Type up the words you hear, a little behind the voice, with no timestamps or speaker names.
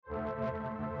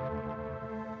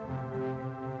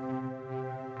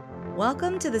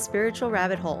Welcome to the Spiritual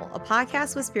Rabbit Hole, a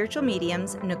podcast with spiritual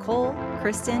mediums Nicole,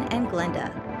 Kristin, and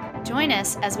Glenda. Join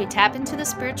us as we tap into the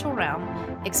spiritual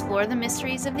realm, explore the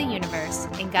mysteries of the universe,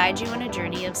 and guide you on a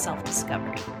journey of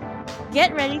self-discovery.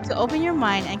 Get ready to open your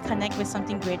mind and connect with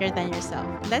something greater than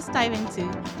yourself. Let's dive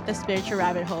into the Spiritual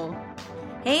Rabbit Hole.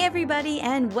 Hey, everybody,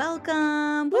 and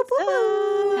welcome. Whoop, What's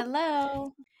whoop, whoop. up?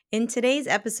 Hello. In today's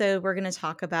episode, we're going to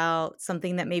talk about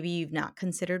something that maybe you've not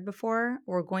considered before.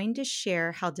 We're going to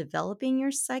share how developing your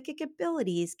psychic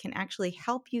abilities can actually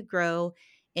help you grow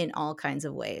in all kinds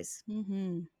of ways.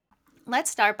 Mm-hmm. Let's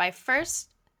start by first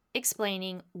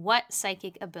explaining what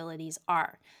psychic abilities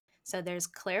are. So there's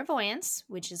clairvoyance,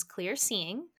 which is clear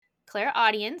seeing,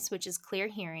 clairaudience, which is clear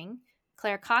hearing,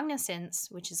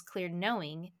 claircognizance, which is clear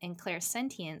knowing, and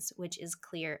clairsentience, which is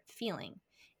clear feeling.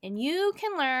 And you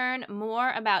can learn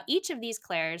more about each of these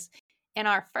clairs in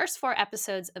our first 4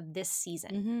 episodes of this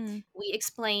season. Mm-hmm. We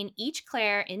explain each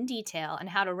clair in detail and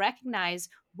how to recognize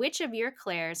which of your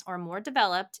clairs are more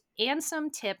developed and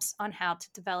some tips on how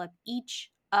to develop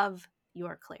each of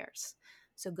your clairs.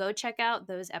 So go check out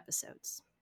those episodes.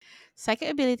 Psychic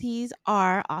abilities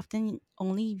are often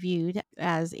only viewed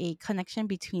as a connection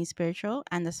between spiritual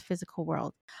and the physical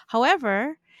world.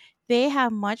 However, they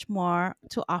have much more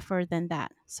to offer than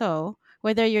that. So,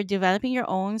 whether you're developing your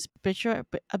own spiritual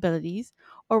abilities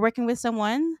or working with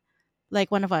someone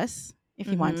like one of us, if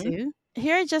you want to,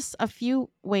 here are just a few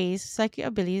ways psychic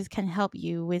abilities can help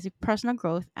you with personal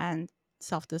growth and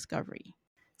self discovery.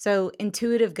 So,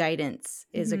 intuitive guidance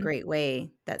is a Mhm. great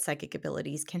way that psychic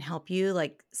abilities can help you,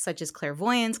 like such as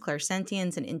clairvoyance,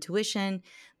 clairsentience, and intuition.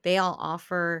 They all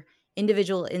offer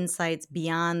individual insights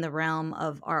beyond the realm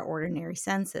of our ordinary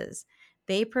senses.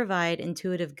 They provide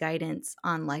intuitive guidance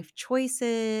on life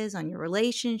choices, on your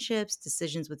relationships,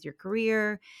 decisions with your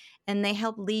career, and they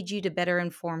help lead you to better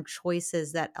informed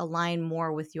choices that align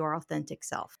more with your authentic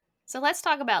self. So let's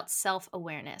talk about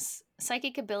self-awareness.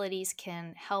 Psychic abilities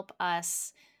can help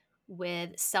us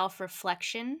with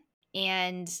self-reflection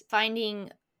and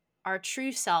finding our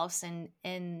true selves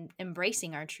and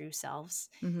embracing our true selves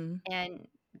Mm-hmm. and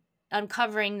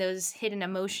uncovering those hidden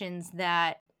emotions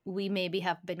that we maybe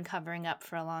have been covering up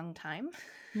for a long time.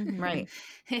 Mhm. Right.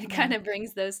 It kind of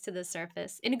brings those to the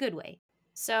surface in a good way.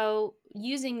 So,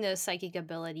 using those psychic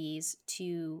abilities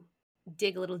to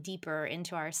dig a little deeper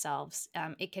into ourselves,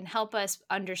 it can help us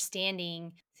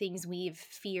understanding things we've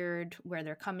feared, where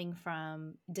they're coming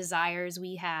from, desires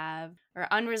we have, or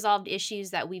unresolved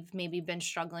issues that we've maybe been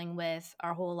struggling with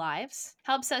our whole lives.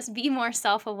 Helps us be more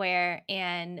self-aware,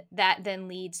 and that then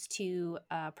leads to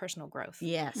personal growth.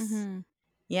 Yes. Mhm.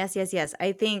 Yes.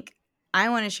 I think I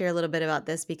want to share a little bit about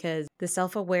this because the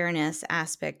self-awareness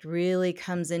aspect really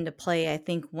comes into play, I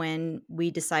think, when we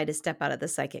decide to step out of the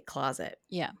psychic closet.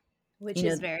 Yeah. Which You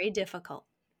know, is very difficult.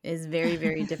 is very,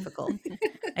 very difficult.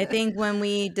 I think when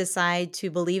we decide to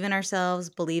believe in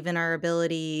ourselves, believe in our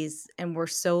abilities, and we're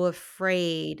so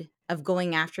afraid of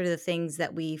going after the things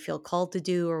that we feel called to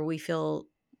do or we feel,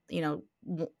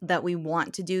 that we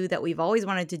want to do, that we've always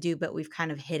wanted to do, but we've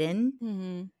kind of hidden.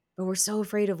 Mhm. But we're so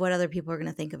afraid of what other people are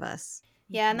going to think of us.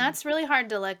 Yeah, and Mhm. that's really hard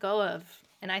to let go of.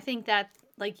 And I think that,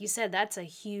 like you said, that's a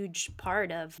huge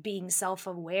part of being self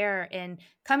aware and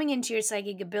coming into your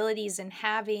psychic abilities and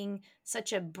having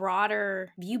such a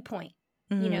broader viewpoint.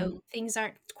 You Mhm. know, things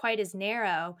aren't quite as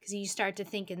narrow because you start to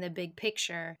think in the big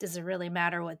picture. Does it really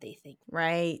matter what they think?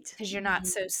 Right. Because you're not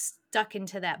so stuck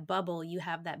into that bubble, you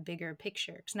have that bigger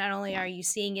picture. Because not only Yeah. are you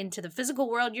seeing into the physical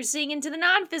world, you're seeing into the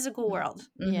non-physical world.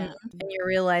 Mhm. Yeah. And you're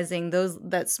realizing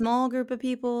that small group of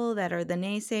people that are the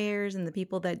naysayers and the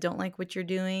people that don't like what you're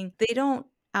doing, they don't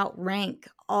outrank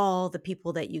all the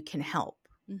people that you can help,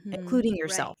 Mhm. including Right.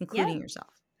 yourself, Yeah. including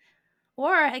yourself.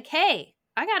 Or like, hey,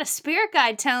 I got a spirit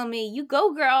guide telling me, you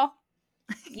go, girl.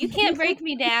 You can't break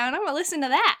me down. I'm gonna listen to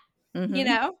that. You Mhm.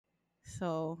 know?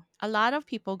 So, a lot of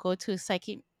people go to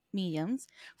psychic mediums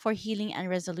for healing and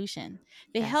resolution.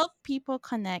 They Yes. help people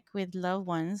connect with loved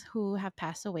ones who have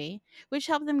passed away, which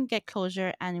help them get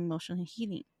closure and emotional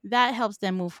healing. That helps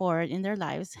them move forward in their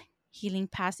lives, healing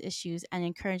past issues and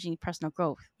encouraging personal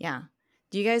growth. Yeah.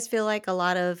 Do you guys feel like a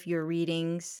lot of your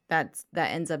readings that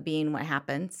ends up being what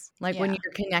happens? Like when Yeah.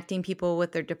 you're connecting people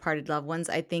with their departed loved ones,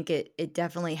 I think it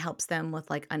definitely helps them with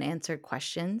like unanswered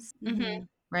questions, Mm-hmm.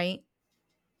 right?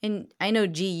 And I know,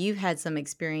 G, you've had some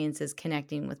experiences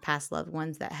connecting with past loved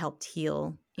ones that helped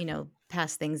heal,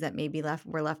 past things that maybe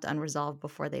were left unresolved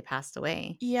before they passed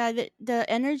away. Yeah, the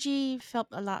energy felt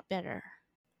a lot better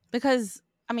because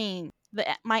I mean,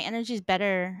 my energy is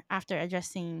better after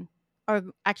addressing or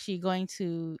actually going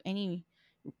to any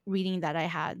reading that I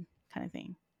had kind of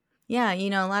thing. Yeah,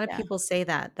 a lot of Yeah. people say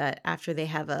that after they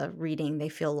have a reading, they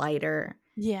feel lighter.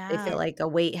 They Yeah. feel like a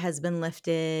weight has been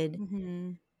lifted.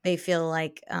 Mhm. They feel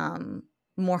like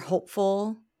more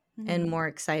hopeful and Mhm. more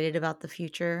excited about the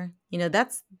future.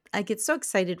 That's I get so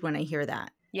excited when I hear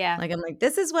that. Yeah. Like I'm like,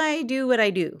 this is why I do what I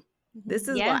do. This Mhm.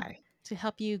 is Yeah. why. To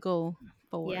help you go Yeah.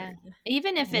 forward.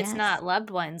 Even if it's Yes. not loved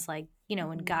ones, like,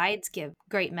 when Mhm. guides give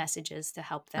great messages to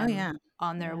help Oh them yeah.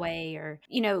 on their Yeah. way, or,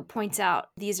 points out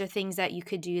these are things that you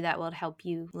could do that will help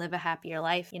you live a happier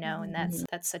life, and Mhm.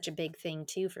 that's such a big thing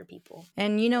too for people.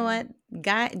 And you know Yeah.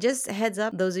 what? Just a heads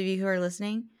up, those of you who are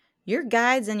listening, your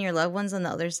guides and your loved ones on the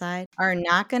other side are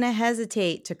not going to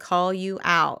hesitate to call you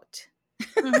out.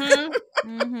 Mhm.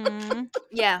 Mhm.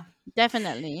 Yeah.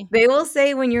 Definitely. They will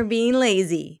say when you're being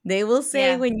lazy. They will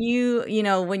say Yeah. when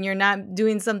when you're not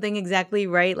doing something exactly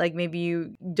right, like maybe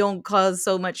you don't cause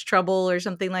so much trouble or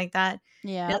something like that.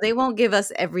 Now, Yeah. they won't give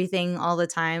us everything all the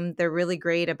time. They're really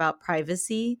great about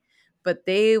privacy, but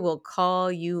they will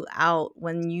call you out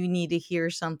when you need to hear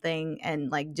something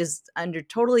and like just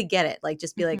totally get it. Like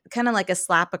just be Mhm. like kind of like a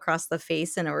slap across the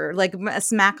face or like a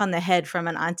smack on the head from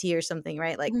an auntie or something,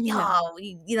 right? Like, Yeah.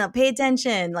 yo, pay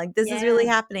attention. Like this is really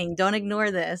Yeah. happening. Don't ignore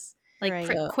this. Like Right.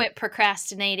 So quit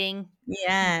procrastinating,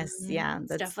 yes, Mhm. yeah,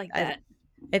 stuff like I that.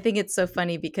 I think it's so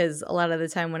funny because a lot of the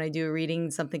time when I do a reading,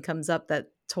 something comes up that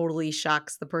totally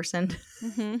shocks the person,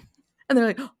 Mhm. and they're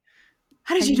like, oh,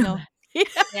 "How How did you you know know? that?"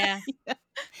 Yeah.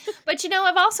 But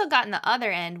I've also gotten the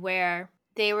other end where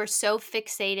they were so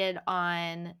fixated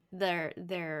on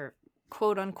their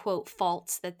quote unquote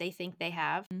faults that they think they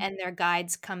have, Mhm. and their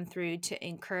guides come through to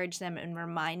encourage them and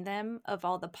remind them of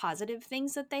all the positive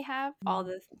things that they have, all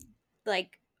the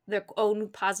like their own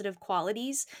positive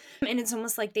qualities. And it's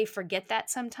almost like they forget that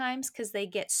sometimes because they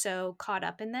get so caught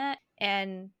up in that.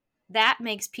 And that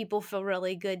makes people feel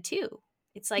really good too.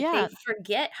 It's like they Yeah.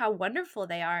 forget how wonderful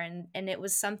they are, and it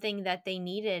was something that they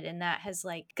needed, and that has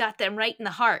like got them right in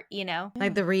the heart. Like Yeah.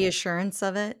 the reassurance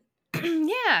of it.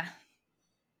 Yeah.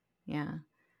 Yeah,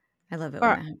 I love it when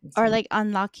Or that happens to or me. like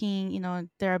unlocking,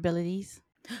 their abilities.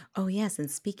 Oh yes,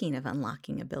 and speaking of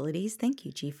unlocking abilities, thank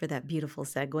you, G, for that beautiful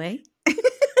segue.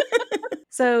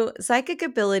 So, psychic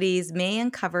abilities may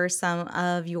uncover some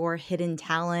of your hidden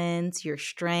talents, your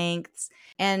strengths,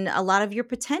 and a lot of your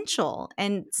potential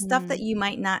and stuff that Mhm. you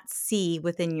might not see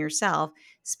within yourself.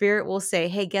 Spirit will say,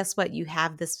 hey, guess what? You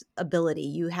have this ability.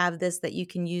 You have this that you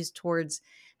can use towards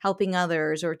helping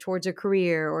others or towards a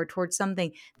career or towards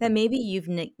something that maybe you've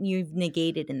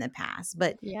negated in the past.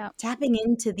 But Yeah. tapping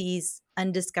into these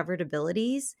undiscovered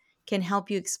abilities can help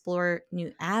you explore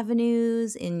new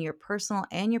avenues in your personal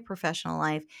and your professional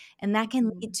life. And that can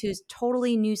lead Mhm. to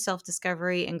totally new self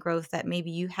discovery and growth that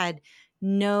maybe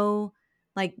no,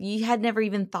 you had never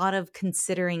even thought of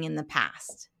considering in the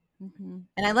past. Mhm.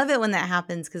 And I love it when that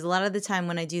happens because a lot of the time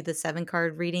when I do the 7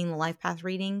 card reading, the life path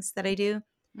readings that I do,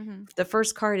 Mhm. the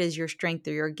first card is your strength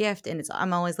or your gift. And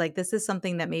I'm always like, this is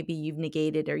something that maybe you've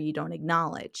negated or you don't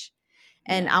acknowledge.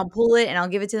 And Yeah. I'll pull it and I'll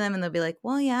give it to them and they'll be like,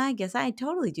 "Well, yeah, I guess I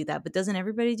totally do that, but doesn't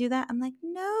everybody do that?" I'm like,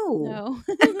 "No." No.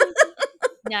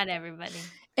 Not everybody.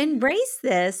 Embrace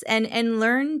this and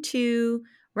learn to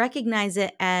recognize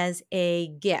it as a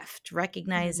gift,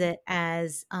 recognize Mhm. it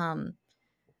as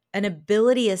an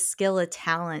ability, a skill, a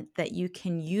talent that you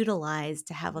can utilize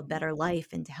to have a Mhm. better life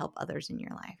and to help others in your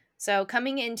life. So,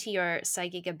 coming into your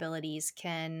psychic abilities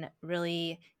can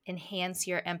really enhance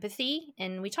your empathy.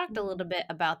 And we talked a Mhm. little bit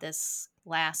about this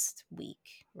last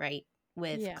week, right?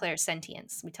 With Yeah.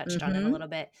 clairsentience. We touched on it a Mhm. little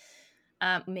bit.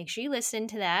 Make sure you listen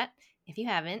to that if you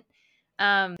haven't.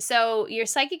 So, your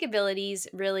psychic abilities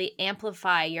really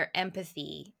amplify your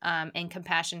empathy and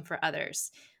compassion for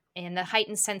others. And the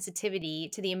heightened sensitivity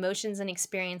to the emotions and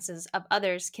experiences of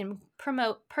others can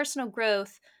promote personal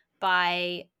growth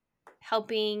by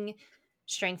helping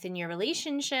strengthen your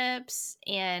relationships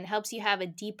and helps you have a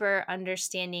deeper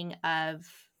understanding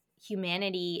of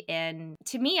humanity. And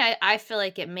to me, I feel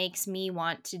like it makes me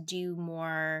want to do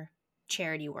more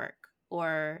charity work,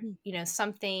 or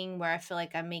something where I feel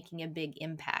like I'm making a big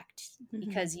impact, Mhm.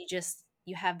 because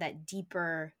you have that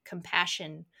deeper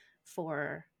compassion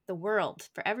for the world,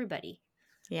 for everybody.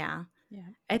 Yeah. Yeah.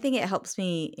 I think it helps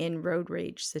me in road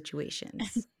rage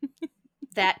situations.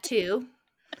 That too.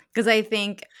 Because I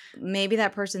think maybe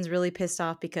that person's really pissed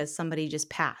off because somebody just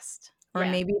passed, or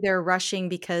Yeah. maybe they're rushing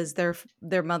because their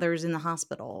mother's in the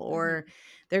hospital, Mhm. or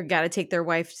they've got to take their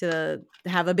wife to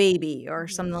have a baby or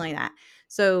Mhm. something like that.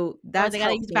 So Or that's they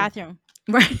gotta helped use the me. bathroom.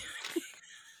 Right.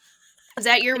 Is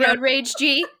that your They gotta road rage,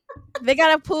 G? They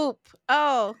gotta poop.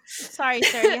 Oh, sorry,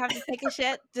 sir. You have to take a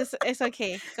shit. Just it's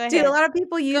okay. Go Dude, a ahead. lot of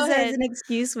people Go use that as ahead. an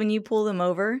excuse when you pull them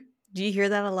over. Do you hear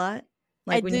that a lot?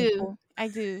 Like when you pull. I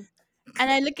do.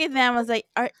 And I look at them, I was like,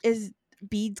 is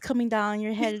beads coming down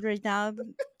your head right now?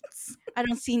 I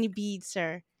don't see any beads,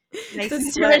 sir. And I The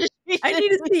see sweat. I registration. need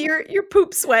to see your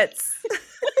poop sweats.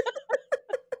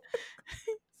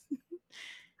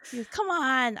 He goes, come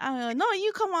on. I go, no,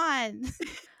 you come on.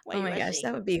 Why are Oh you my gosh, rushing?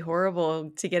 that would be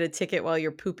horrible to get a ticket while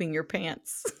you're pooping your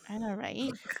pants. I know,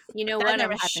 right? You know That what?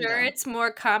 never I'm happened sure though. it's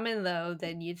more common though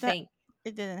than you That think.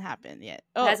 it didn't happen yet.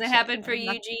 Oh Hasn't shit. happened for I'm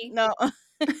not, you, G? no,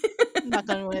 knock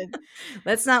on wood.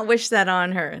 Let's not wish that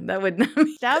on her. That would not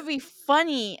be That would be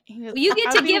funny. He goes, Well, you get I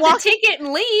would to be give the walking. ticket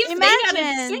and leave. They gotta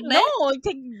sit Imagine, no,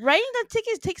 there. writing the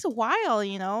tickets takes a while,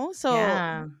 you know. So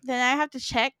Yeah. then I have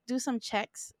to do some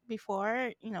checks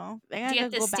before, you know. I Do you gotta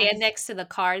have to go back. stand next to the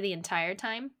car the entire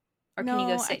time? Or can you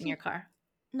go No, I sit in can. your car?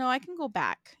 No, I can go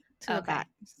back to the Okay. back.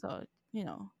 So you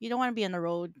know, you don't want to be on the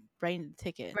road writing the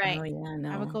ticket. Oh Right.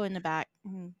 yeah, I would no. go in the back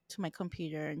to my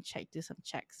computer and do some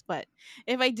checks. But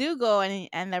if I do go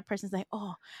and that person's like,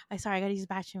 "Oh, I sorry, I gotta use the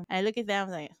bathroom," and I look at them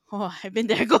like, "Oh, I've been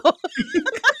there." Go.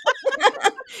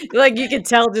 Like you could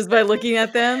tell just by looking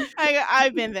at them.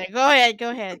 I've been there. Go ahead, go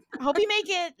ahead. I hope you make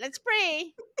it. Let's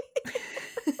pray.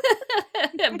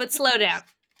 But slow down.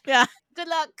 Yeah. Good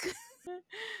luck.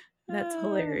 That's Uh,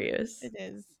 hilarious. it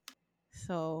is.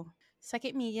 So,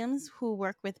 psychic mediums who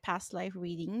work with past life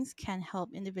readings can help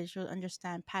individuals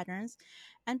understand patterns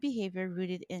and behavior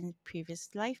rooted in previous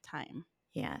lifetime.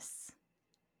 Yes.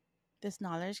 This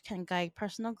knowledge can guide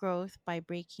personal growth by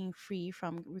breaking free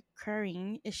from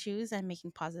recurring issues and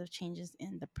making positive changes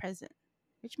in the present.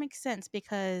 Which makes sense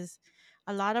because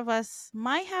a lot of us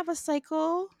might have a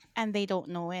cycle and they don't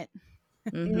know it.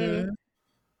 Hmm. Mhm.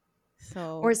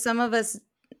 So, Or some of us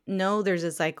know there's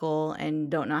a cycle and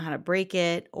don't know how to break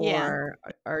it yeah. or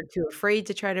are too afraid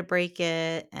to try to break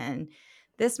it, and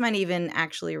this might even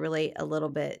actually relate a little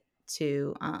bit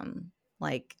to,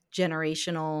 like,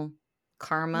 generational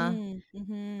karma,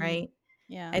 Mm-hmm. right?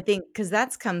 Yeah. I think because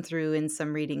that's come through in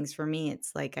some readings for me,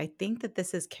 it's like, I think that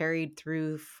this is carried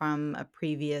through from a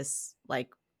previous, like,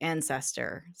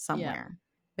 ancestor Yeah. somewhere.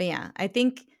 But yeah, I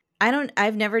think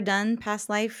I've never done past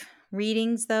life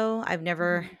readings though. I've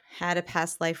never Mhm. had a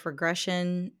past life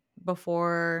regression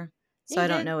before, Yeah, so you I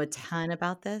don't did. know a ton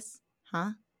about this.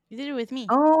 Huh? You did it with me.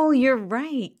 Oh, you're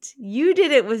right. You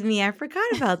did it with me. I forgot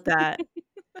about that.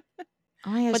 Oh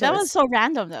my gosh, But that was so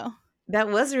random though. that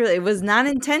was really, it was not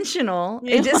intentional.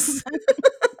 It Yeah. just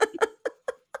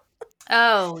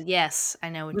Oh, yes. I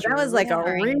know what that you're was like a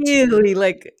referring to. really,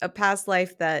 like, a past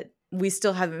life that we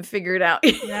still haven't figured out. No,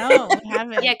 we Yeah,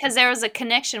 haven't. because there was a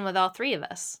connection with all three of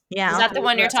us. Yeah, Is all Yeah. that the 3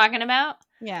 one of you're us. talking about?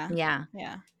 Yeah. Yeah.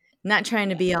 Yeah. Not trying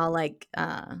to Yeah. be all, like,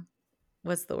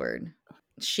 what's the word?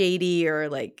 Shady or,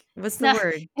 like, what's It's the not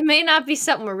word? it may not be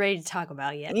something we're ready to talk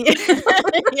about yet.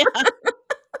 Yeah.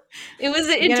 It was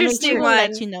an We gotta make We interesting sure will let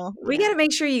one. you know. we Yeah. gotta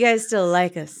make sure you guys still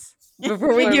like us before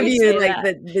we Before give we you, say like,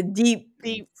 that. the deep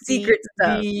Deep, deep, secret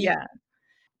stuff. deep. Yeah.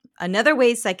 Another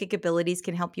way psychic abilities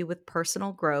can help you with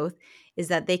personal growth is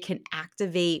that they can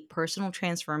activate personal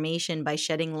transformation by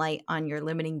shedding light on your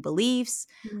limiting beliefs,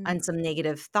 Mm-hmm. on some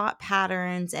negative thought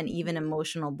patterns, and even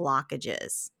emotional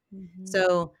blockages. Mm-hmm.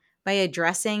 So, by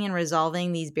addressing and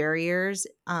resolving these barriers,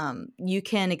 you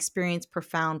can experience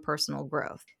profound personal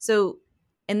growth. So,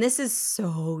 and this is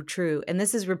so true. And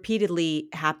this is repeatedly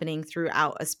happening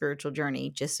throughout a spiritual journey,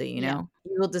 just so you Yeah. know.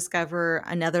 You will discover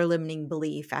another limiting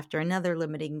belief after another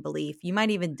limiting belief. You might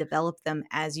even develop them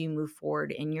as you move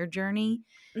forward in your journey.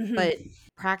 Mhm. But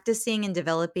practicing and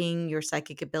developing your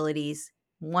psychic abilities,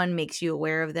 one, makes you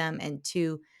aware of them, and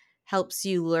two, helps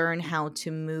you learn how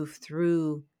to move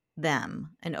through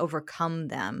them and overcome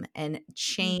them and Mm-hmm.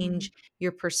 change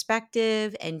your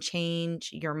perspective and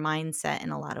change your mindset in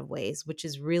a lot of ways, which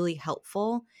is really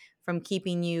helpful from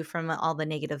keeping you from all the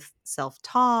negative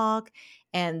self-talk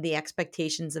and the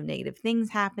expectations of negative things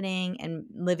happening, and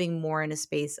living more in a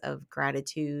space of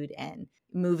gratitude and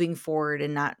moving forward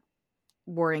and not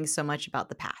worrying so much about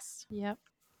the past. Yep.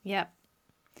 Yep.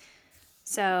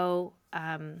 So,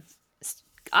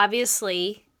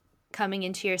 obviously, coming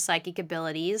into your psychic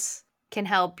abilities can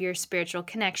help your spiritual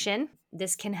connection.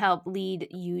 This can help lead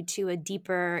you to a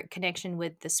deeper connection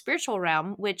with the spiritual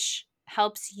realm, which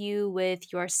helps you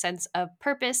with your sense of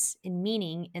purpose and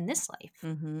meaning in this life.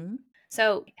 Mm-hmm.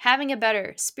 So, having a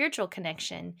better spiritual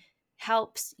connection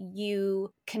helps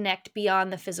you connect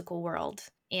beyond the physical world.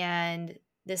 And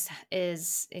this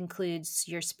includes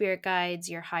your spirit guides,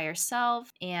 your higher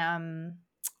self, and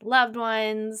loved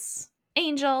ones,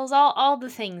 angels, all the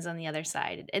things on the other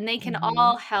side. And they can Mm-hmm.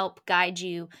 all help guide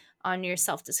you on your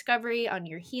self-discovery, on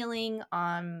your healing,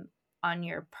 on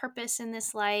your purpose in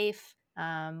this life,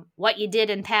 what you did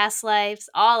in past lives,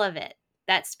 all of it.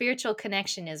 that spiritual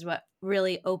connection is what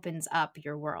really opens up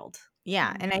your world.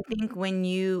 Yeah, and I think when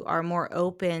you are more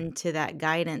open to that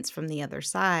guidance from the other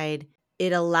side,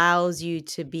 it allows you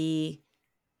to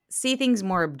see things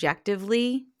more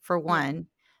objectively, for Yeah. one,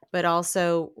 but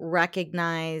also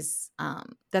recognize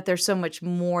that there's so much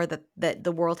more that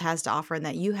the world has to offer and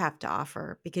that you have to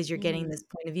offer because you're getting Mhm. this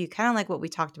point of view, kind of like what we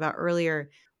talked about earlier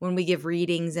when we give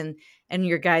readings and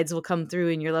your guides will come through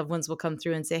and your loved ones will come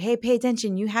through and say, "Hey, pay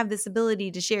attention! You have this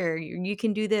ability to share. You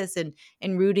can do this,"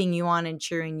 and rooting you on and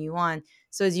cheering you on.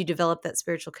 So as you develop that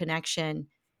spiritual connection,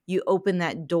 you open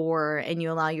that door and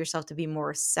you allow yourself to be more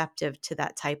receptive to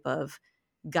that type of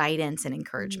guidance and Mhm.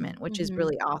 encouragement, which is Mhm.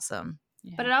 really awesome.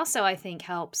 But Yeah. it also, I think,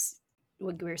 helps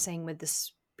what we were saying with the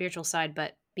spiritual side.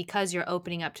 But because you're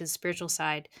opening up to the spiritual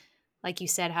side, like you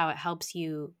said, how it helps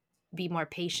you be more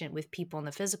patient with people in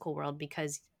the physical world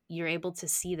because you're able to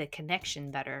see the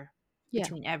connection better Yeah.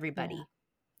 between Yeah. everybody. Yeah.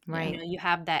 You Right. know, you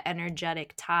have that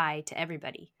energetic tie to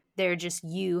everybody. They're just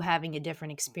you having a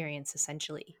different experience,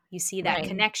 essentially. You see that Right. Mhm.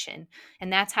 connection,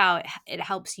 and that's how it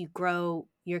helps you grow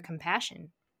your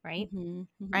compassion, right? Mhm.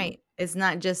 Mhm. Right. It's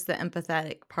not just the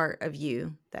empathetic part of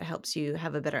you that helps you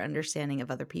have a better understanding of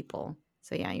other people.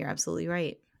 So yeah, you're absolutely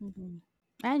right. Mhm.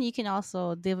 And you can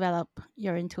also develop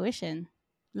your intuition.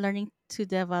 Learning to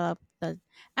develop the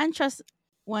and trust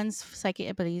one's psychic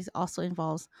abilities also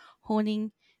involves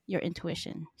honing your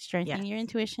intuition. Yes. Strengthening your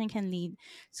intuition can lead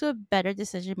to a better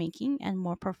decision making and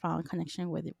more profound connection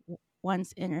with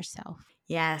one's inner self.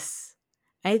 Yes.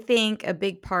 I think a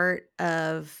big part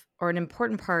of or an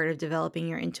important part of developing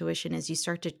your intuition is you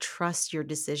start to trust your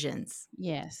decisions.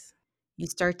 Yes. You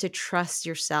start to trust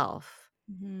yourself.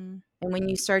 Hmm. And when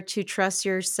you start to trust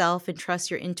yourself and trust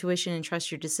your intuition and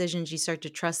trust your decisions, you start to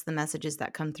trust the messages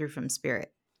that come through from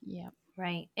spirit. Yep.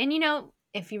 Right. And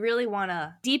if you really want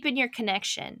to deepen your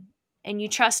connection and you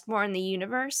trust more in the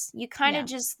universe, you kind of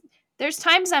Yeah. just there's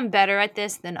times I'm better at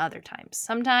this than other times.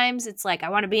 Sometimes it's like I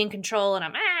want to be in control and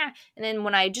and then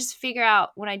when I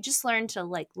just learn to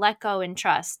like let go and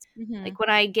trust, Hmm. like when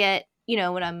I get,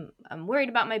 when I'm worried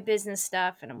about my business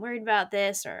stuff and I'm worried about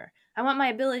this or I want my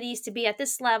abilities to be at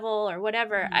this level or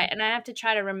whatever, Hmm. I have to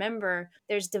try to remember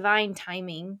there's divine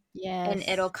timing and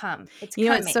it'll Yes. come. It's You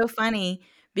know, it's coming. so funny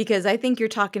because I think you're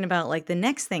talking about like the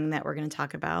next thing that we're going to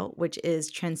talk about, which is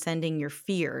transcending your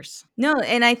fears. No,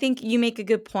 and I think you make a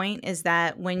good point is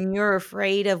that when you're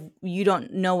afraid of you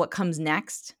don't know what comes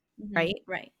next, Hmm. right?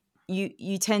 Right.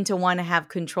 You tend to want to have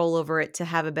control over it to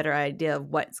have a better idea of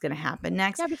what's going to happen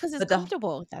next. Yeah, because it's But the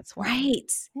comfortable. That's why.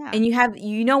 right. Yeah. And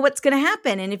you know what's going to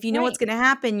happen. And if you know what's Right. going to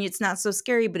happen, it's not so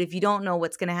scary. But if you don't know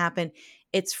what's going to happen,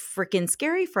 it's freaking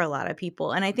scary for a lot of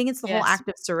people. And I think it's the whole Yes. act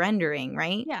of surrendering,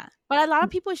 right? Yeah. But a lot of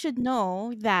people should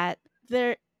know that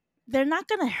they're not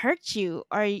going to hurt you,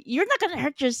 or you're not going to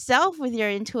hurt yourself with your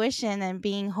intuition and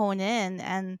being honed in,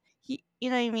 and you know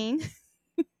what I mean?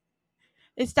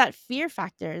 It's that fear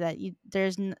factor that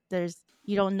there's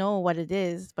you don't know what it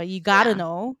is, but you got to Yeah.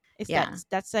 know. It's Yeah.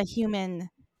 that's a human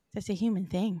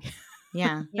thing.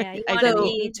 Yeah. Yeah, you I want to So,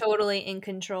 believe. be totally in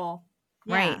control.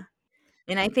 right. Yeah.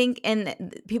 And I think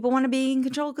people want to be in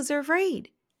control because they're afraid.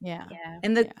 Yeah. Yeah.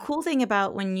 And the Yeah. cool thing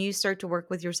about when you start to work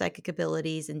with your psychic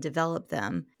abilities and develop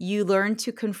them, you learn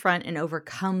to confront and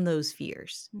overcome those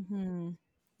fears. Mhm.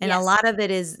 And a Yes. lot of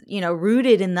it is,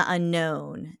 rooted in the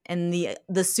unknown and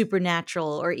the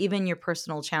supernatural or even your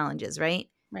personal challenges, right?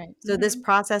 Right. So this Mhm.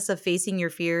 process of facing your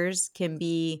fears can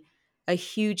be a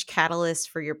huge catalyst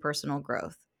for your personal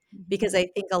growth. Because Mhm. I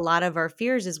think a lot of our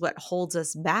fears is what holds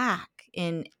us back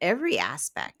in every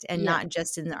aspect and Yeah. not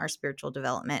just in our spiritual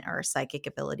development or our psychic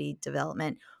ability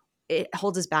development. It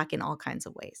holds us back in all kinds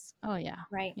of ways. Oh yeah.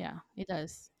 Right. Yeah. It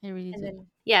does. It really And do. then,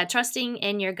 yeah, trusting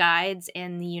in your guides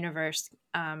and the universe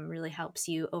really helps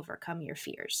you overcome your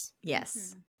fears. Yes.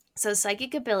 Mhm. So,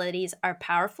 psychic abilities are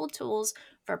powerful tools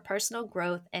for personal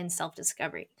growth and self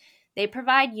discovery. They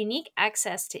provide unique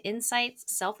access to insights,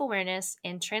 self awareness,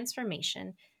 and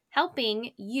transformation,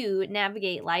 helping you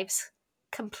navigate life's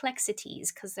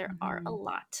complexities because there are a Mhm.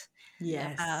 lot.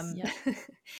 Yep. Yes. Um, Yep.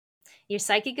 your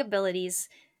psychic abilities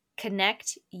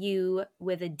connect you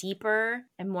with a deeper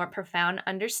and more profound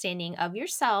understanding of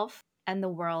yourself and the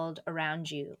world around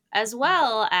you, as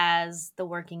well as the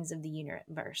workings of the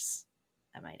universe,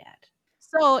 I might add.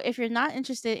 So, if you're not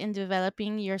interested in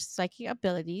developing your psychic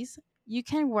abilities, you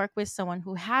can work with someone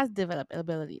who has developed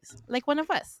abilities, like one of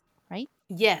us, right?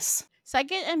 Yes.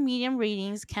 Psychic and medium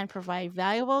readings can provide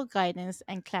valuable guidance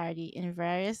and clarity in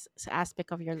various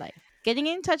aspects of your life. Getting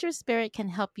in touch with spirit can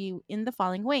help you in the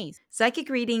following ways. Psychic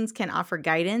readings can offer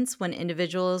guidance when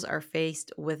individuals are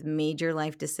faced with major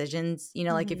life decisions.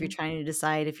 Like if you're Mhm. trying to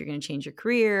decide if you're going to change your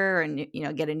career or,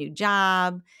 get a new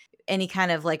job, any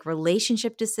kind of like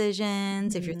relationship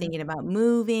decisions, if you're Mhm. thinking about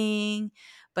moving.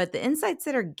 But the insights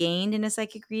that are gained in a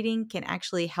psychic reading can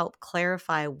actually help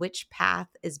clarify which path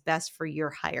is best for your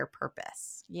higher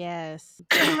purpose. Yes.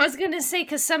 I was gonna say,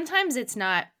 because sometimes it's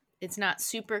not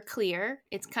super clear.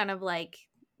 It's kind of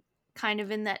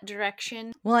in that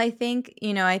direction. Well, I think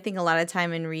a lot of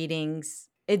time in readings,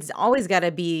 it's always got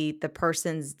to be the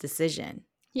person's decision.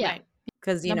 Yeah. Right.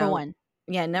 Because, Number one.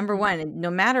 yeah, number Mhm. one, no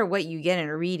matter what you get in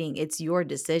a reading, it's your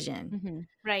decision. Mhm.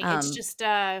 Right. It's Um, just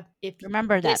if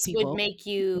Remember that, this would people. make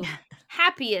you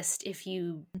happiest if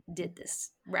you did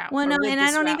this route well, or no, went and I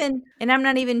this don't route. even, and I'm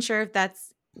not even sure if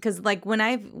that's because, like, when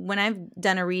I've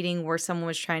done a reading where someone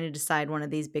was trying to decide one of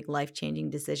these big life changing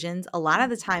decisions, a lot of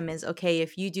the time is okay.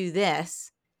 If you do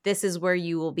this, this is where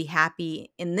you will be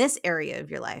happy in this area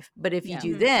of your life. But if you Yeah.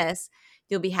 do Mhm. this,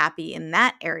 you'll be happy in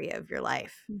that area of your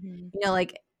life. Mhm.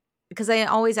 Like, because I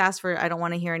always ask for, I don't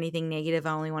want to hear anything negative.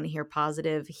 I only want to hear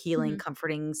positive, healing, Mhm.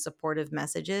 comforting, supportive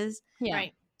messages. Yeah.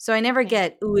 Right. So I never Right.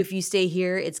 get, ooh, if you stay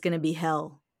here, it's going to be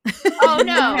hell. Oh Right,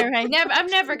 no, right. never. I've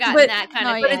never gotten But that kind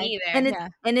No, of but thing yeah. it's and either. it's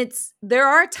Yeah. and it's there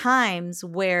are times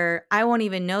where I won't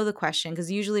even know the question because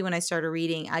usually when I start a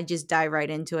reading, I just dive right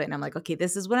into it and I'm like, okay,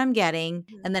 this is what I'm getting.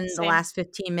 And then in the Same. last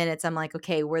 15 minutes, I'm like,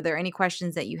 okay, were there any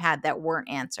questions that you had that weren't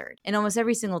answered? And almost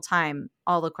every single time,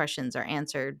 all the questions are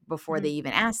answered before they Mhm.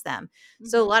 even ask them.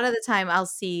 So a Mhm. lot of the time I'll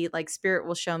see like spirit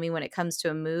will show me when it comes to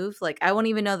a move. Like I won't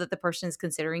even know that the person is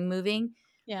considering moving.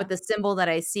 Yeah. But the symbol that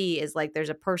I see is like there's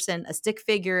a person, a stick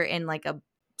figure in like a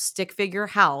stick figure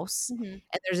house, Mhm.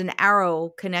 and there's an arrow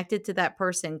connected to that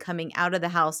person coming out of the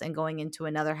house and going into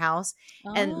another house.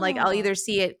 And like I'll Oh. either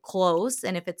see it close,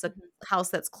 and if it's a Mhm.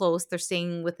 house that's close, they're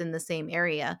staying within the same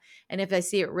area. And if I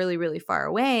see it really, really far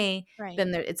away, Right.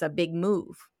 then it's a big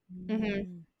move. Hmm.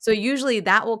 Mm. So usually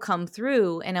that will come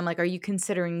through, and I'm like, are you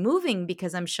considering moving?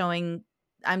 Because I'm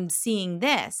seeing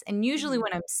this. And usually Mhm.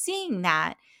 when I'm seeing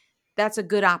that, that's a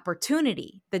good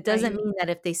opportunity. That doesn't Right. mean that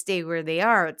if they stay where they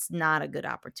are, it's not a good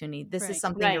opportunity. This is Right.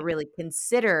 something to Right. really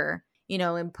consider,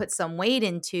 and put some weight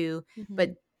into,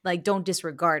 but Mhm. like don't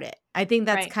disregard it. I think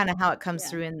that's Right. kind of how it comes Yeah.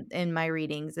 through in my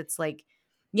readings. It's like,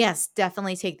 yes,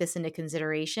 definitely take this into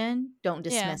consideration. Don't Yeah.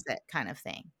 dismiss it kind of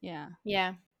thing. Yeah.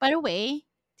 Yeah. By the way,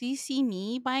 do you see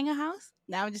me buying a house?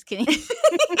 No, I'm just kidding.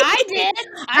 I did.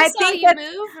 I I saw think you that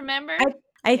move. Remember? I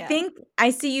I Yeah. think I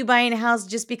see you buying a house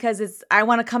just because I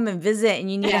want to come and visit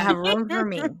and you need to Yeah. have room for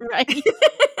me. Right.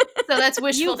 So that's You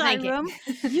wishful got a thinking. room.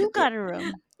 You got a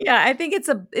room. Yeah, I think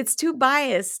it's too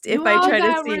biased if You I all try to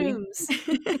got see. rooms.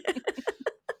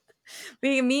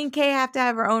 Me and Kay have to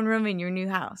have our own room in your new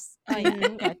house. Oh yeah.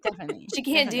 Hmm. Yeah, definitely. She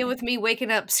can't deal Definitely. with me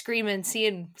waking up screaming,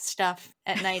 seeing stuff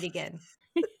at night again.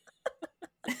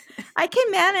 I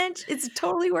can manage. It's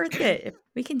totally worth it. If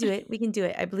we can do it. We can do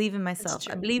it. I believe in That's myself.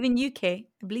 I true. believe in you, Kay.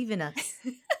 I believe in us.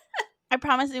 I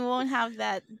promise it won't have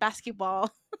that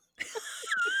basketball.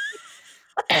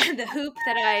 The hoop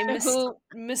that I Hoop.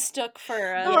 mistook for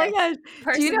a Oh my Yes.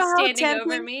 gosh. Do you person know how standing over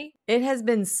tempting? me. It has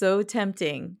been so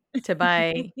tempting to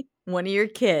buy one of your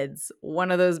kids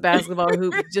one of those basketball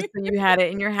hoops just so you had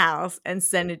it in your house and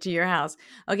send it to your house.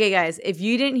 Okay, guys, if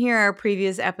you didn't hear our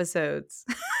previous episodes,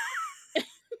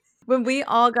 when we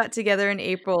all got together in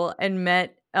April and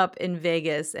met up in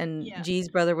Vegas, and Yeah. G's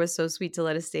brother was so sweet to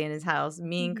let us stay in his house.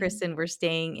 Me and Mhm. Kristin were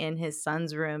staying in his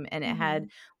son's room, and it had Mhm.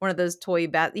 one of those toy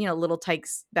little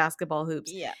Tykes basketball hoops.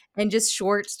 Yeah. And just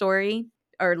short story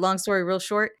or long story real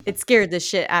short, it scared the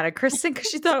shit out of Kristin because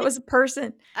she thought it was a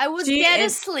person. I was She dead and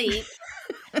asleep.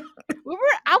 I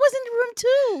was in the room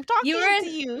too, You were talking to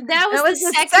in. you. That that was was the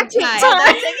the second second time. Oh,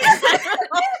 time. that's it.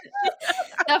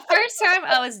 The first time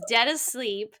I was dead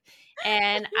asleep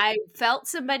and I felt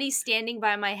somebody standing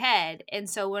by my head. And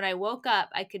so when I woke up,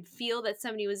 I could feel that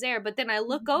somebody was there. But then I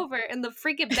look over and the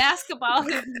freaking basketball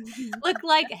hoop looked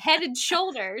like head and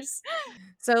shoulders.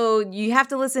 So you have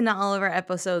to listen to all of our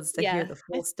episodes to hear Yeah. the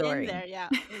full It's in story. there. Yeah,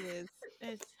 it is.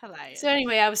 It's hilarious. So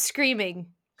anyway, I was screaming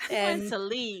I wanted and to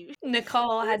leave.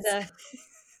 Nicole had to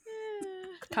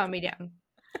calm me down.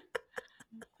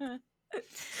 There's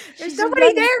She's a nobody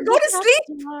runner. there. She's Go a to track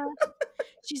sleep. star.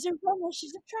 She's a runner.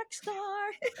 She's a track star.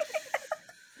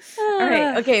 All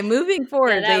right. Okay. Moving Yeah,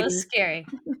 forward, that was ladies. scary.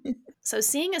 So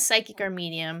seeing a psychic or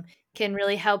medium can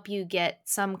really help you get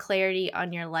some clarity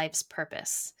on your life's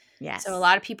purpose. So a Yes.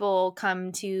 lot of people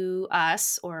come to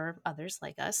us or others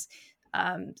like us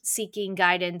seeking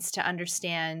guidance to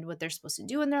understand what they're supposed to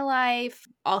do in their life.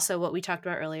 Also, what we talked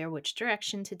about earlier, which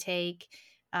direction to take.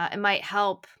 It might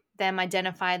help them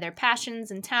identify their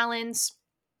passions and talents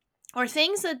or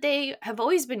things that they have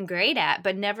always been great at,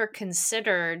 but never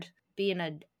considered being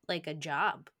a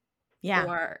job Yeah.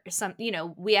 or some,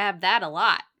 we have that a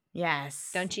lot.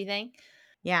 Yes. Don't you think?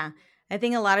 Yeah. I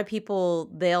think a lot of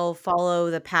people, they'll follow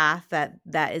the path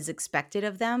that is expected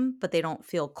of them, but they don't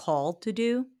feel called to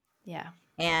do. Yeah.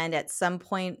 And at some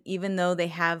point, even though they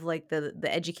have like the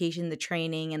education, the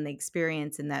training, and the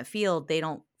experience in that field, they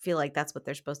don't feel like that's what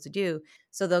they're supposed to do.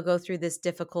 So they'll go through this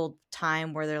difficult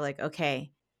time where they're like,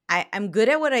 okay, I'm good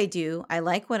at what I do. I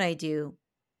like what I do,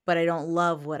 but I don't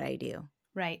love what I do.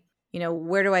 Right.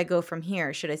 Where do I go from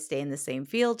here? Should I stay in the same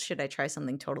field? Should I try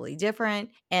something totally different?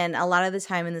 And a lot of the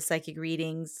time in the psychic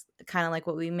readings, kind of like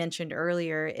what we mentioned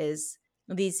earlier, is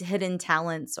these hidden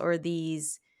talents or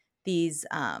these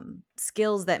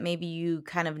skills that maybe you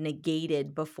kind of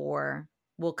negated before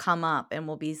will come up and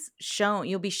will be shown.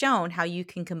 You'll be shown how you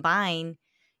can combine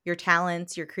your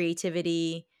talents, your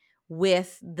creativity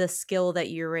with the skill that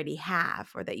you already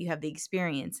have or that you have the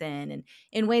experience in, and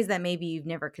in ways that maybe you've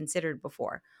never considered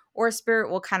before. Or spirit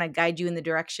will kind of guide you in the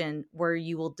direction where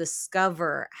you will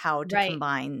discover how to Right.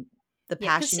 combine the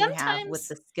Yeah, because passion you have with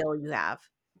the skill you have.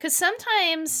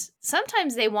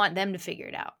 sometimes they want them to figure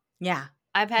it out. Yeah.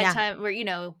 I've had Yeah. time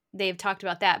where, they've talked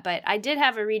about that, but I did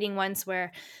have a reading once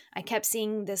where I kept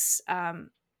seeing this, one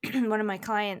of my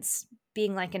clients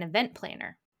being like an event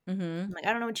planner. Mm-hmm. I'm like,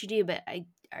 I don't know what you do, but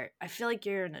I feel like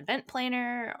you're an event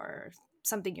planner or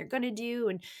something you're going to do.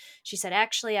 And she said,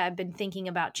 actually, I've been thinking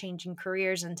about changing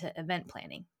careers into event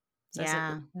planning. So I was like,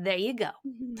 Yeah. there you go.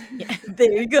 Yeah.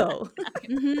 There you go.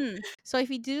 So if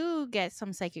you do get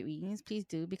some psychic readings, please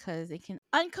do, because it can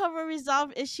uncover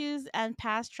resolved issues and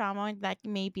past trauma that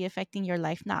may be affecting your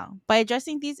life now. By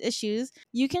addressing these issues,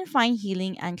 you can find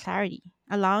healing and clarity,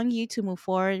 allowing you to move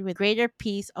forward with greater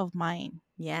peace of mind.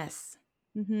 Yes.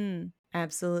 Mm-hmm.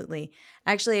 Absolutely.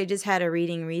 Actually, I just had a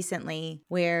reading recently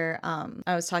where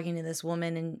I was talking to this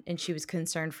woman and she was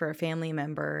concerned for a family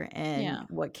member. And Yeah.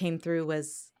 what came through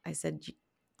was I said,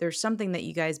 there's something that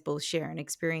you guys both share, an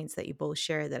experience that you both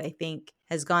share that I think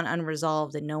has gone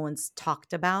unresolved and no one's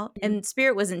talked about. And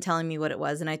Spirit wasn't telling me what it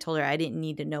was. And I told her I didn't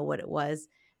need to know what it was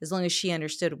as long as she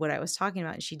understood what I was talking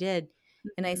about. And she did.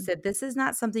 And I Mhm. said, this is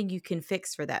not something you can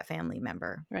fix for that family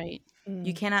member. Right.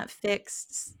 You Mm. cannot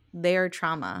fix their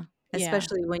trauma, Yeah.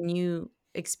 especially when you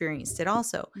experienced it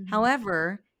also. Mhm.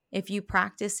 However, if you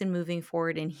practice in moving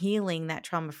forward and healing that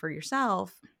trauma for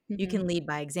yourself, you Mhm. can lead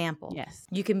by example. Yes.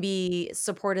 You can be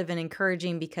supportive and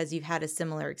encouraging because you've had a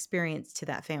similar experience to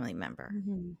that family member.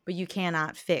 Mhm. But you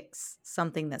cannot fix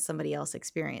something that somebody else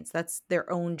experienced. That's their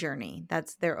own journey.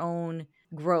 That's their own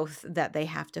growth that they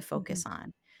have to Mhm. focus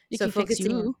on. You So can fix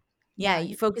focusing you. yeah,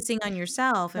 Yeah. focusing on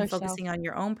yourself and Yourself. focusing on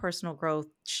your own personal growth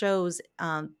shows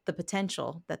the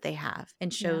potential that they have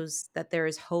and Yeah. shows that there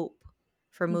is hope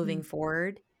for moving Mhm.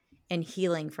 forward and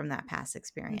healing from that past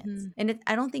experience. Mhm. And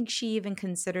I don't think she even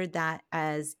considered that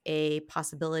as a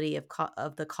possibility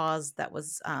of the cause that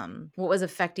was what was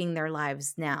affecting their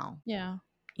lives now. Yeah.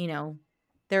 You know,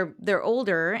 they're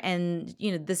older, and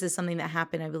this is something that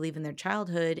happened, I believe, in their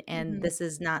childhood, and Mhm. this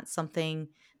is not something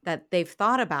that they've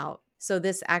thought about. So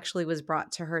this actually was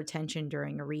brought to her attention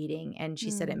during a reading, and she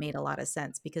said it Mm. made a lot of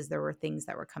sense because there were things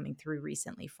that were coming through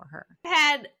recently for her.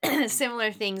 Had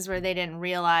similar things where they didn't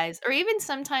realize, or even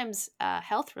sometimes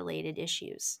health related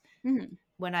issues. Mhm.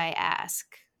 When I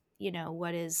ask,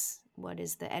 what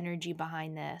is the energy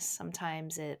behind this?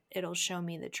 Sometimes it'll show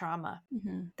me the trauma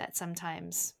Mhm. that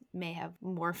sometimes may have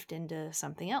morphed into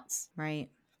something else. Right.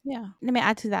 Yeah. Let me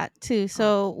add to that too. Oh,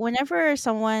 So whenever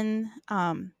someone,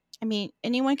 I mean,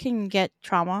 anyone can get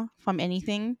trauma from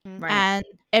anything, Mm. right.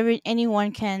 and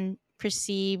anyone can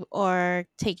perceive or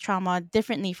take trauma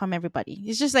differently from everybody.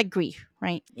 It's just like grief,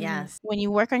 right? Mm. Yes. When you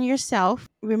work on yourself,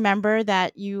 remember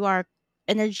that you are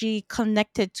energy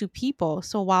connected to people.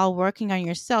 So while working on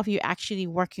yourself, you're actually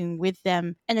working with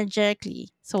them energetically.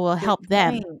 So it will Good help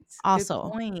them point. Good also.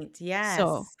 point. So Yes.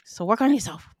 work on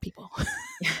yourself, people.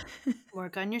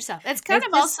 Work on yourself. It's kind It's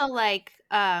of just also like,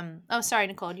 oh, sorry,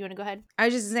 Nicole, do you want to go ahead? I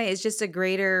was just gonna say it's just a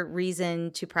greater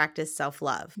reason to practice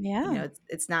self-love. Yeah.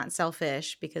 It's not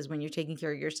selfish because when you're taking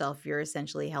care of yourself, you're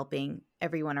essentially helping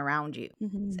everyone around you.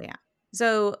 Hmm. So yeah.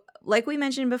 So like we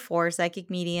mentioned before, psychic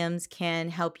mediums can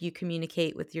help you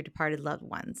communicate with your departed loved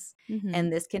ones. Hmm.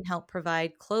 And this can help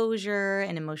provide closure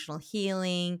and emotional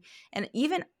healing and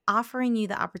even offering you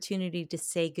the opportunity to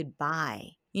say goodbye.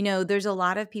 There's a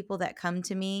lot of people that come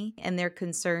to me and they're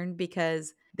concerned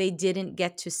because they didn't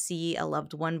get to see a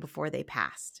loved one before they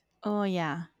passed. Oh,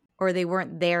 yeah. or they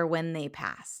weren't there when they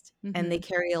passed. And they Mhm.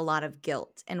 carry a lot of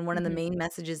guilt. And one of the Mhm. main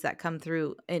messages that come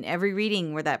through in every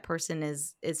reading where that person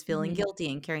is feeling Mhm.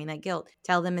 guilty and carrying that guilt,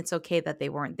 tell them it's okay that they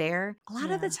weren't there. A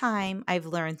lot of the Yeah. time, I've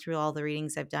learned through all the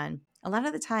readings I've done, a lot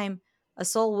of the time, a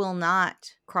soul will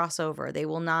not cross over. They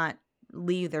will not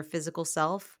leave their physical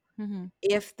self Mhm.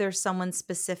 if there's someone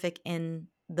specific in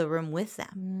the room with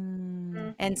them.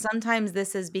 Mm. And sometimes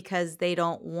this is because they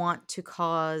don't want to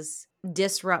cause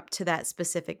disrupt to that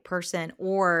specific person,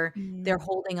 or they're Mm.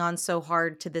 holding on so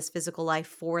hard to this physical life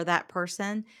for that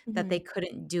person that they Mhm.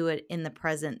 couldn't do it in the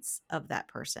presence of that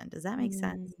person. Does that make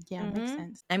sense? Yeah, makes Mm-hmm.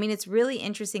 sense. I mean, it's really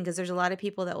interesting because there's a lot of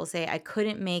people that will say, I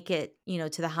couldn't make it, to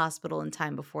the hospital in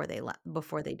time before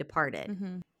before they departed.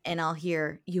 Mhm. And I'll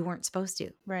hear, you weren't supposed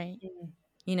to. Right.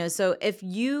 So if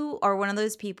you are one of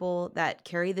those people that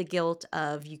carry the guilt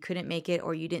of you couldn't make it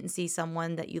or you didn't see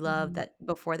someone that you love Mhm. that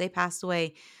before they passed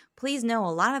away, please know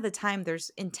a lot of the time there's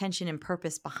intention and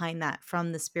purpose behind that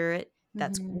from the spirit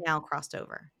that's Mhm. now crossed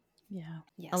over. Yeah.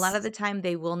 A lot of Yes. the time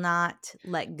they will not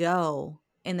let go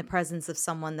in the presence of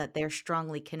someone that they're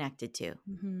strongly connected to.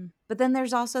 Mhm. But then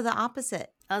there's also the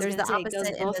opposite. I was There's going the to say it goes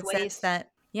opposite in both the sense ways.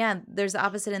 that, yeah, there's the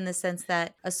opposite in the sense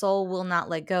that a soul will not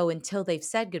let go until they've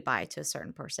said goodbye to a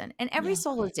certain person. And every Yeah.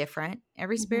 soul is different.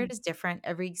 Every spirit Mhm. is different.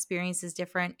 Every experience is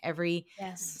different. Every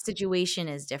Yes. situation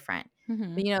is different.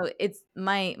 Mhm. But it's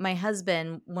my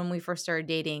husband, when we first started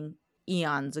dating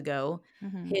eons ago,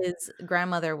 Mhm. his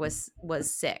grandmother was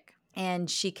sick, and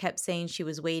she kept saying she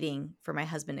was waiting for my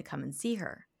husband to come and see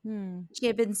her. Mm. She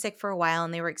had been sick for a while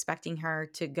and they were expecting her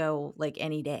to go like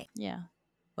any day. Yeah.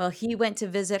 Well, he went to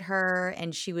visit her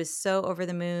and she was so over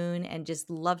the moon and just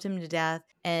loved him to death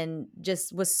and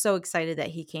just was so excited that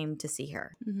he came to see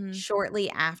her. Mhm. Shortly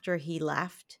after he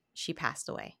left, she passed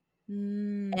away.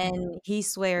 Mm. And he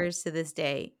swears to this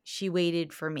day, she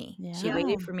waited for me. She Yep. Yeah.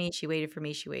 waited for me. She waited for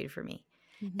me. She waited for me.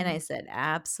 And I Mhm. said,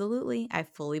 absolutely. I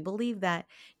fully believe that.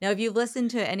 Now, if you've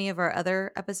listened to any of our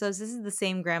other episodes, this is the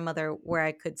same grandmother where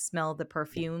I could smell the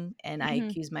perfume and I Mhm.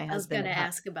 accused my I was going husband to of how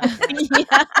ask about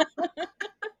that. Yeah.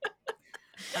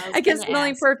 I was I going kept to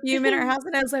smelling ask. perfume in our house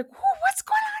and I was like, "Whoa, what's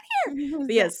going on here?" Who's But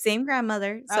that? yes, same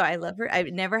grandmother. So Oh. I love her. I've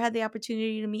never had the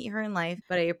opportunity to meet her in life,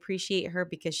 but I appreciate her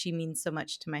because she means so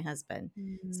much to my husband.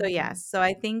 So Mhm. yes, so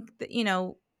I think that,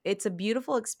 it's a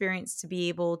beautiful experience to be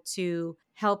able to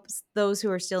help those who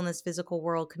are still in this physical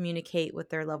world communicate with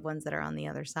their loved ones that are on the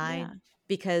other Yeah. side,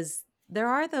 because there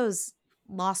are those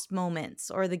lost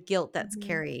moments or the guilt that's Mhm.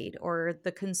 carried or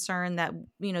the concern that,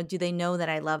 do they know that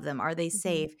I love them? Are they Mhm.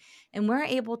 safe? And we're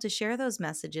able to share those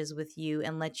messages with you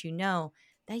and let you know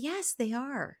that yes, they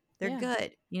are. They're Yeah.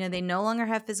 good. They no longer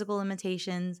have physical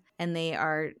limitations and they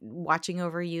are watching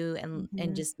over you and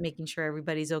Mhm. just making sure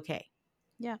everybody's okay.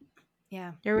 Yeah.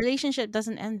 Yeah. Your relationship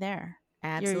doesn't end there.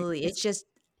 You're Absolutely. just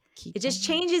keep It just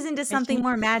going. changes into It something changes.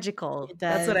 more magical. It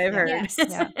That's what does. I've Yeah. heard. Yes.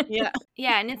 Yeah. Yeah.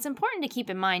 Yeah, and it's important to keep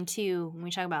in mind too when we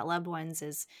talk about loved ones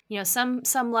is, some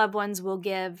loved ones will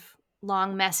give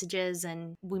long messages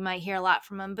and we might hear a lot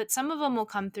from them, but some of them will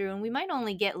come through and we might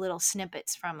only get little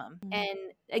snippets from them. Mhm. And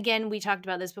again, we talked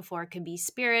about this before. It could be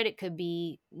spirit, it could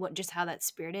be just how that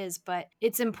spirit is, but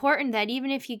it's important that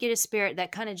even if you get a spirit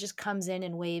that kind of just comes in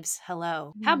and waves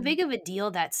hello, how Mhm. big of a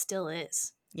deal that still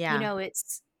is. Yeah.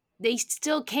 It's they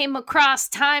still came across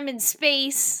time and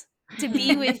space to be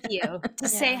Mhm. with you, to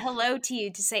say Yeah. hello to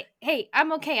you, to say, hey,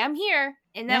 I'm okay, I'm here.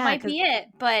 And that Yeah, might because be it.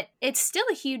 But it's still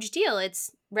a huge deal.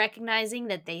 It's recognizing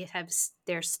that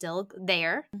they're still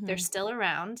there, they're Mhm. still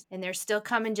around, and they're still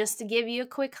coming just to give you a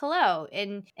quick hello.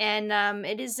 And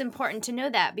it is important to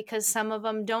know that because some of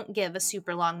them don't give a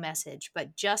super long message,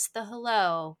 but just the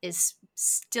hello is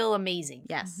still amazing.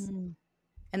 yes. Mhm.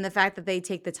 And the fact that they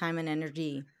take the time and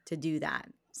energy to do that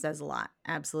says a lot.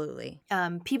 Absolutely.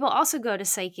 People also go to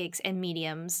psychics and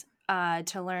mediums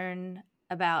to learn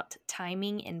about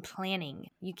timing and planning.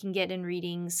 You can get in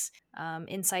readings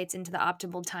insights into the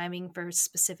optimal timing for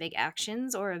specific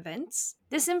actions or events.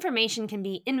 This information can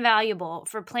be invaluable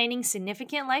for planning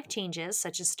significant life changes,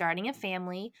 such as starting a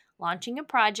family, launching a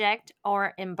project,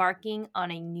 or embarking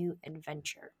on a new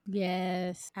adventure.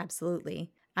 Yes.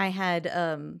 Absolutely. I had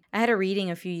a reading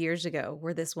a few years ago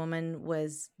where this woman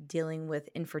was dealing with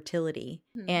infertility.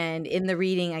 Mhm. And in the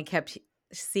reading I kept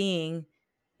seeing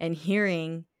and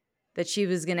hearing that she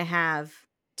was going to have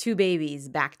two babies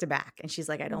back to back. And she's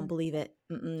like, I don't Mhm. believe it.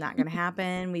 Not going to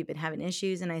happen. We've been having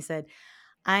issues. And I said,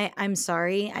 I'm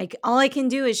sorry. All I can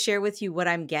do is share with you what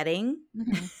I'm getting.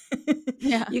 Mhm.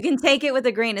 Yeah. You can take it with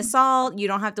a grain of salt. You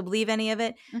don't have to believe any of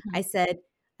it. Mhm. I said,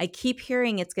 I keep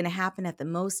hearing it's going to happen at the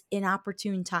most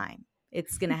inopportune time.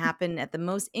 It's going to happen at the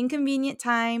most inconvenient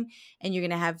time, and you're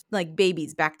going to have like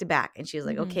babies back to back. And she was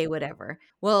like, Mhm. okay, whatever.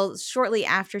 Well, shortly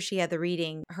after she had the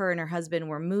reading, her and her husband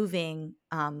were moving,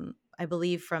 I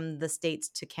believe from the States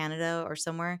to Canada or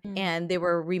somewhere, and they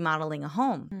were remodeling a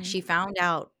home. She found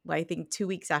out, I think 2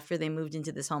 weeks after they moved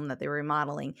into this home that they were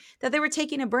remodeling, that they were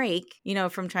taking a break,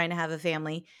 from trying to have a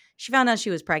family. She found out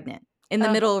she was pregnant in the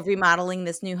Oh. middle of remodeling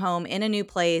this new home in a new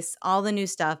place, all the new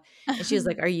stuff. And she was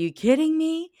like, are you kidding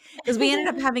me? Because we ended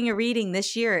up having a reading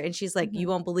this year. And she's like, you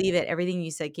won't believe it. Everything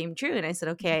you said came true. And I said,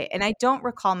 okay. And I don't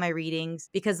recall my readings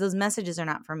because those messages are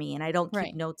not for me and I don't keep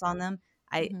Right. notes on them.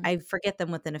 I forget them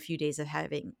within a few days of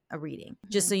having a reading.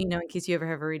 Just so you know, in case you ever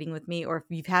have a reading with me, or if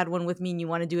you've had one with me and you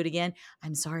want to do it again,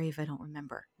 I'm sorry if I don't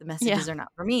remember. The messages are not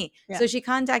for me. Yeah. So she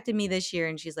contacted me this year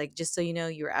and she's like, just so you know,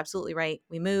 you were absolutely right.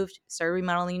 We moved, started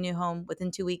remodeling a new home.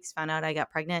 Within 2 weeks, found out I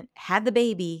got pregnant, had the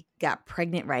baby, got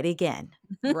pregnant right again,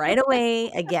 right away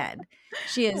again.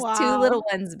 She has 2 little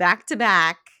Wow. ones back to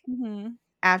back Mhm.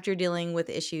 after dealing with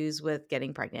issues with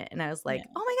getting pregnant. And I was like, Yeah.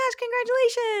 oh my gosh,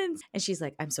 congratulations. And she's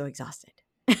like, I'm so exhausted.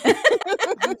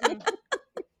 Mhm.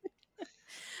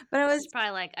 But I She's was,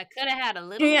 probably like, I could have had a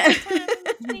little yeah. more time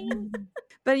in between.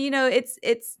 But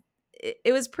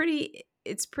it was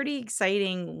it's pretty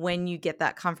exciting when you get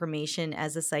that confirmation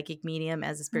as a psychic medium,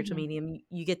 as a spiritual medium.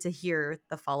 You get to hear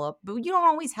the follow-up, but you don't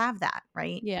always have that,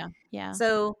 right? Yeah. Yeah.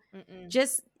 So Mm-mm.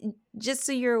 just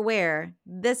so you're aware,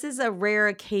 this is a rare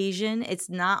occasion. It's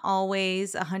not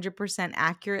always 100%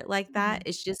 accurate like that.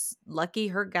 It's just lucky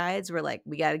her guides were like,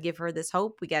 we got to give her this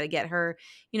hope. We got to get her,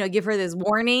 give her this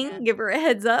warning, Yeah. give her a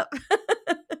heads up.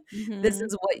 This Mhm.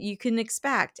 is what you can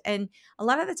expect. And a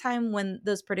lot of the time when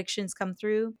those predictions come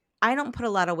through, I don't put a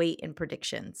lot of weight in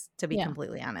predictions, to be Yeah.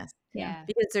 completely honest, Yeah. Yeah.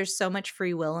 because there's so much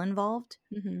free will involved.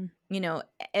 Mhm.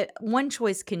 One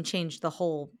choice can change the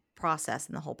whole process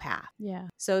and the whole path. Yeah.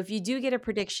 So if you do get a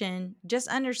prediction, just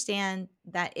understand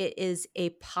that it is a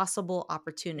possible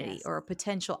opportunity Yes. or a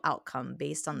potential outcome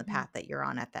based on the path that you're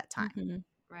on at that time. Mhm.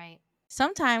 Right.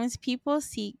 Sometimes people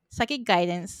seek psychic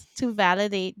guidance to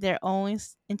validate their own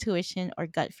intuition or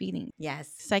gut feeling.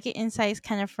 Yes. Psychic insights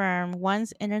can affirm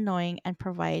one's inner knowing and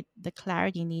provide the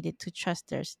clarity needed to trust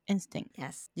their instinct.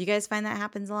 Yes. Do you guys find that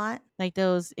happens a lot? Like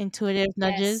those intuitive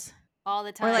nudges. Yes. All the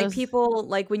Or time. like Those- people,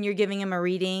 like when you're giving them a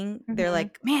reading, they're Mhm.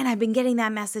 like, man, I've been getting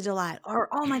that message a lot. Or,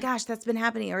 oh my gosh, that's been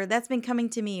happening. Or that's been coming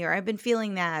to me. Or I've been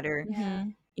feeling that. Or, Yeah.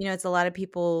 Mhm. it's a lot of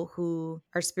people who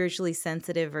are spiritually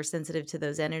sensitive or sensitive to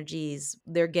those energies.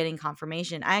 They're getting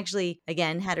confirmation. I actually,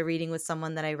 again, had a reading with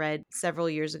someone that I read several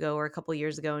years ago or a couple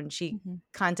years ago. And she Mhm.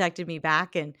 contacted me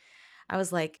back and I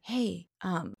was like, hey,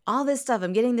 all this stuff,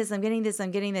 I'm getting this, I'm getting this, I'm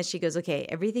getting this. She goes, okay,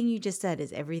 everything you just said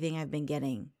is everything I've been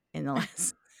getting in the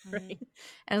last. Mhm. And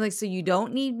I'm like, so you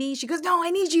don't need me? She goes, no,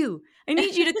 I need you. I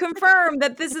need you to confirm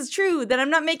that this is true, that I'm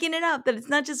not making it up, that it's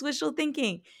not just wishful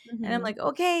thinking. And I'm Mhm. like,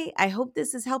 okay, I hope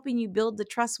this is helping you build the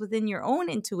trust within your own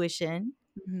intuition,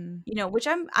 Mhm. which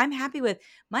I'm happy with.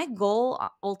 My goal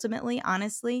ultimately,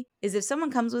 honestly, is if someone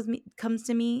comes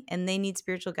to me and they need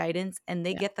spiritual guidance and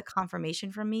they Yeah. get the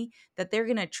confirmation from me that they're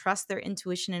going to trust their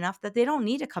intuition enough that they don't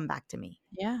need to come back to me.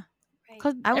 Yeah. Right.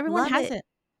 Cuz I would everyone love has it. it.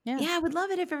 Yeah. Yeah, I would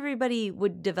love it if everybody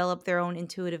would develop their own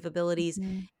intuitive abilities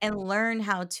Mhm. and learn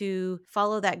how to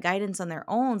follow that guidance on their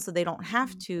own so they don't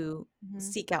have to Mhm.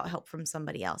 seek out help from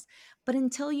somebody else. But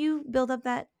until you build up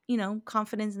that,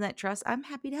 confidence and that trust, I'm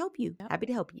happy to help you. Yep. Happy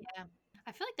to help you. Yeah.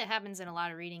 I feel like that happens in a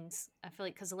lot of readings. I feel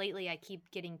like because lately I keep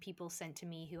getting people sent to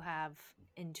me who have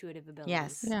intuitive abilities.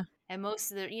 Yes. Yeah. And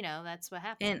most of the, that's what And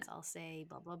happens. I'll say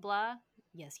blah, blah, blah.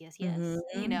 Yes, yes, yes.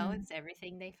 mhm. It's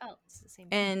everything they felt. It's the same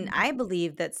thing. And I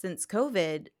believe that since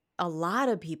COVID, a lot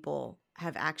of people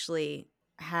have actually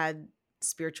had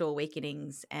spiritual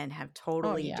awakenings and have Oh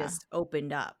totally yeah. just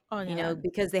opened up, Oh yeah.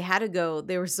 because they had to go,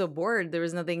 they were so bored. There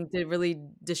was nothing to really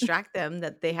distract them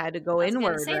that they had to go I was gonna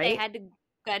inward, say they right?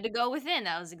 had to go within.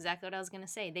 That was exactly what I was gonna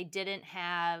say. They didn't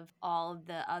have all of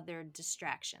the other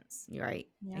distractions. You're right.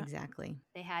 Yeah. Exactly.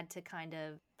 They had to kind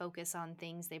of focus on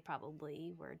things they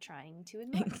probably were trying to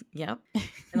ignore. Yep.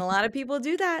 And a lot of people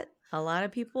do that. A lot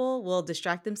of people will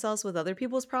distract themselves with other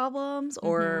people's problems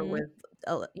or Mhm. with,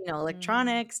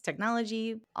 electronics,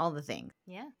 technology, all the things.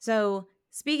 Yeah. So,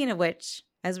 speaking of which,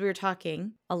 as we were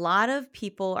talking, a lot of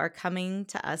people are coming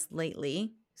to us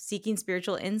lately seeking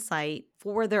spiritual insight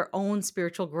for their own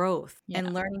spiritual growth Yeah.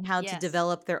 and learning how to Yes.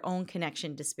 develop their own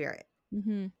connection to spirit.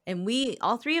 Mhm. And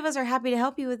all three of us are happy to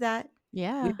help you with that.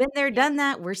 Yeah. We've been there, Yep. done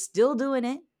that. We're still doing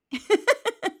it.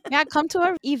 Yeah, come to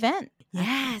our event.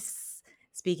 Yes.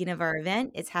 Speaking of our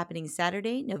event, it's happening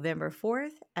Saturday, November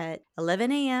 4th at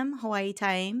 11 a.m. Hawaii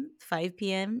time, 5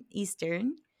 p.m.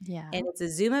 Eastern. Yeah. And it's a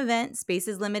Zoom event. Space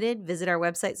is limited. Visit our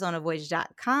website,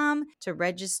 zoneofvoyage.com, to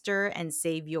register and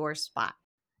save your spot.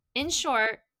 In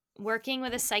short, working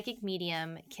with a psychic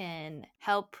medium can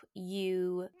help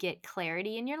you get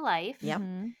clarity in your life. Yep.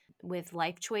 With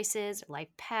life choices,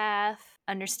 life path,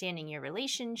 understanding your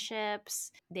relationships.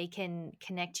 They can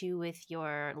connect you with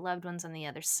your loved ones on the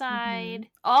other side.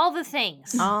 All the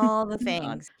things. All the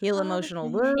things. Heal All the emotional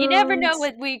things. wounds. You never know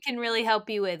what we can really help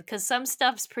you with because some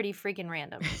stuff's pretty freaking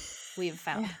random, we have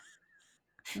found. Yeah.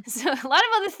 So a lot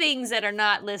of other things that are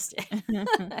not listed.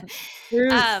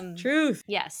 Truth.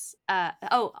 Yes.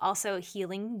 Also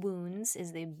healing wounds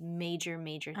is the major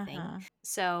thing.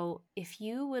 So if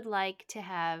you would like to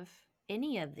have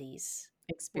any of these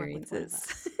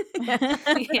Experiences.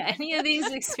 any of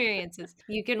these experiences,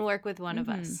 you can work with one of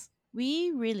us.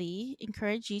 We really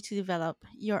encourage you to develop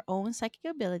your own psychic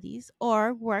abilities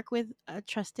or work with a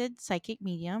trusted psychic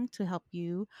medium to help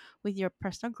you with your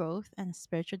personal growth and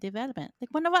spiritual development, like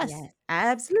one of us. Yes,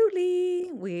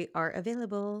 absolutely. We are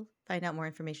available. Find out more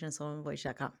information on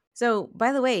soulandvoice.com. So,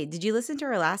 by the way, did you listen to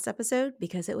our last episode?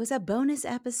 Because it was a bonus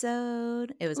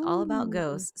episode. It was all about Ooh.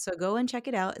 ghosts. So go and check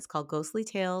it out. It's called Ghostly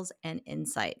Tales and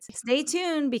Insights. Stay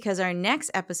tuned because our next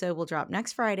episode will drop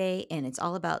next Friday, and it's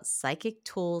all about psychic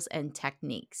tools and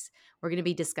techniques. We're going to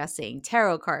be discussing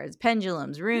tarot cards,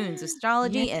 pendulums, runes,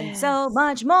 astrology, and so Yes.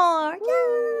 much more.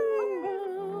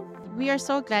 We are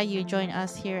so glad you joined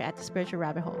us here at the Spiritual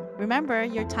Rabbit Hole. Remember,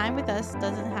 your time with us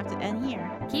doesn't have to end here.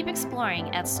 Keep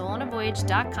exploring at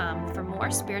soulandavoyage.com for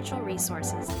more spiritual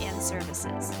resources and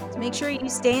services. To make sure you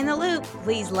stay in the loop,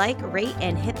 please like, rate,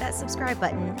 and hit that subscribe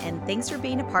button. And thanks for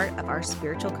being a part of our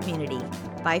spiritual community.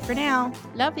 Bye for now.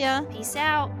 Love ya. Peace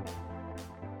out.